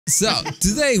So,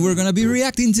 today we're gonna be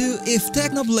reacting to if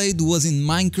Technoblade was in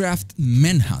Minecraft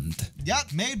Manhunt. Yeah,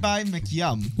 made by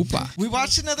McYum. Oopa. We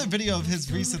watched another video of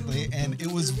his recently, and it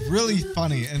was really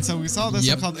funny. And so we saw this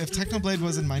one called If Technoblade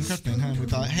Was in Minecraft Manhunt, and we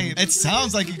thought, hey, it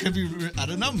sounds like it could be, I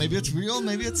don't know, maybe it's real,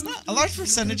 maybe it's not. A large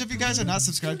percentage of you guys are not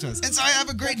subscribed to us. And so I have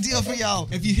a great deal for y'all.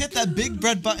 If you hit that big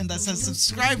red button that says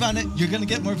subscribe on it, you're gonna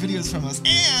get more videos from us.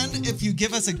 And if you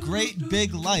give us a great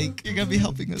big like, you're gonna be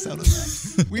helping us out a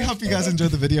lot. We hope you guys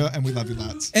enjoyed the video, and we love you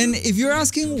lots. And if you're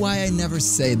asking why I never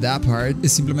say that part,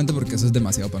 es simplemente porque eso es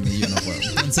demasiado para mí y yo no puedo.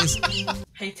 Entonces,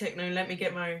 hey Techno, let me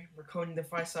get my recording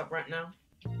device up right now.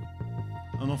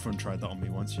 An offering tried that on me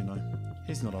once, you know.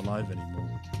 He's not alive anymore.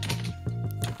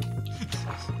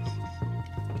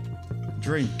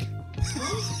 Dream.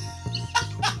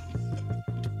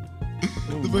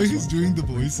 The way he's doing the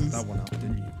voices. That one out,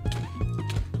 didn't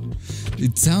you?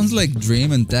 it sounds like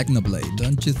Dream and Technoblade,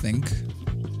 don't you think?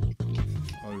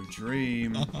 Oh,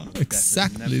 Dream.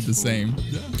 Exactly the same.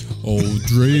 Yeah. Oh,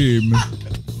 Dream.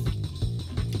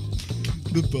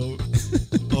 The boat.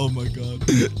 Oh my god.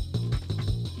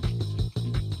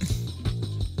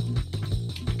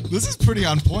 This is pretty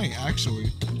on point,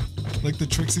 actually. Like the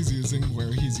tricks he's using,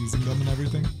 where he's using them and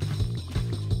everything.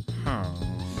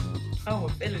 Oh, a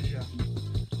villager.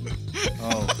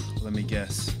 Oh, let me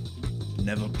guess.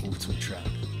 Never portal trap.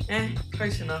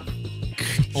 Close enough.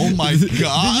 Oh my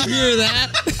god. Did you hear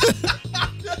that?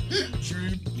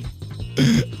 Dream.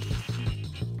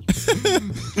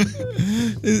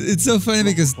 It's so funny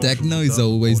because Techno is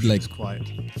always like Quiet.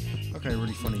 Okay,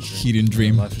 really funny. hidden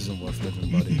Dream. Life isn't worth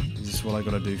living, buddy. Is this what I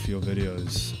gotta do for your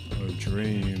videos? Oh,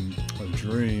 Dream. Oh,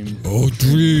 Dream. Oh,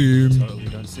 Dream. Totally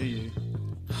don't see you.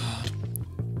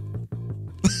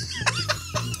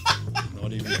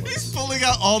 Not even He's once. pulling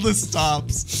out all the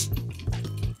stops.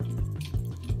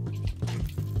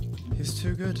 He's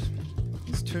too good.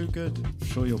 He's too good. I'm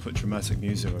sure you'll put dramatic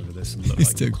music over this and look He's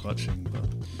like too you're clutching, but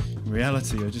in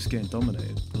reality, you're just getting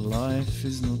dominated. Life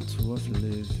is not worth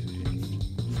living.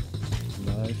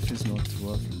 Life is not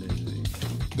worth living.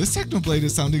 This Technoblade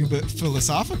is sounding a bit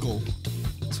philosophical.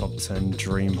 Top 10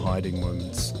 dream hiding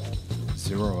moments.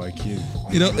 0 IQ.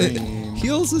 You know, Dream. he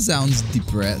also sounds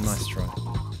depressed. Nice try.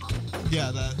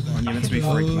 Yeah, that. And you're meant to be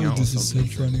freaking out or This is so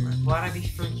something. funny. Why'd I be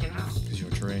freaking out? Because you're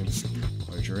a dream.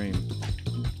 Oh, dream.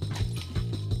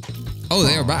 Oh,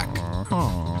 they are back.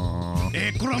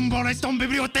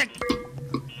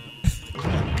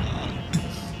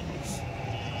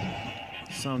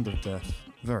 Sound of death.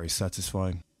 Very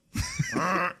satisfying.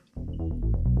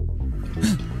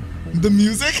 The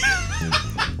music?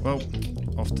 Well,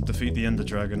 off to defeat the Ender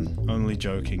Dragon. Only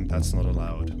joking, that's not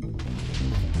allowed.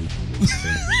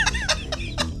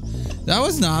 That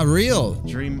was not real.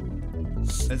 Dream.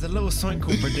 There's a little sign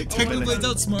called Technoblade's predictability.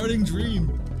 outsmarting Dream.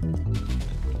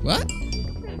 What?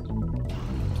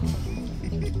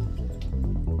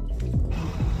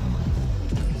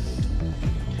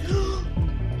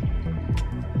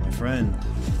 My friend.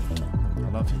 I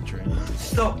love you, Dream.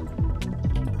 Stop.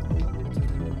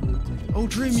 Oh,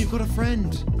 Dream, you've got a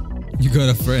friend. You got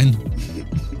a friend.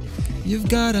 You've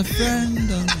got a friend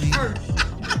on me.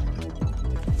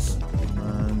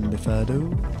 And if I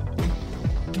do.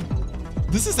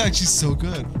 This is actually so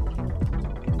good.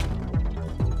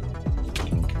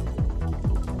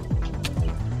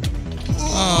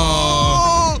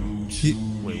 Oh.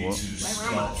 Wait, what?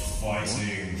 Stop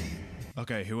fighting.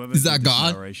 Okay, whoever Is that did this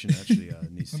God? narration actually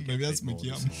needs to Maybe get that's paid more.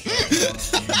 McYum.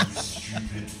 You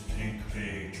stupid pink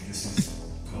pig. This is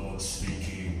God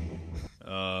speaking.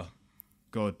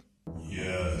 God,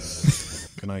 Yes,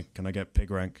 can I get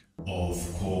pig rank?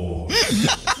 of course.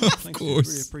 Of Thanks, course.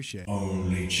 really appreciate it.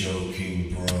 Only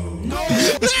joking, bro.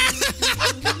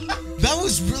 That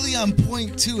was really on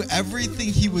point too. Everything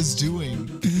he was doing.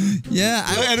 Yeah,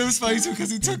 And it was funny too because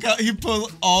he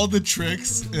put all the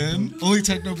tricks in. Only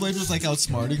Technoblade was like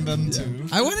outsmarting them too.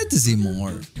 I wanted to see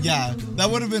more. Yeah, that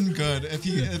would have been good if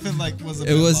it like was a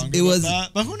bit was- longer it with was- that.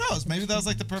 But who knows? Maybe that was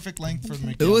like the perfect length for It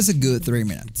McYum. was a good 3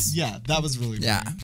 minutes. Yeah, that was really good. Yeah.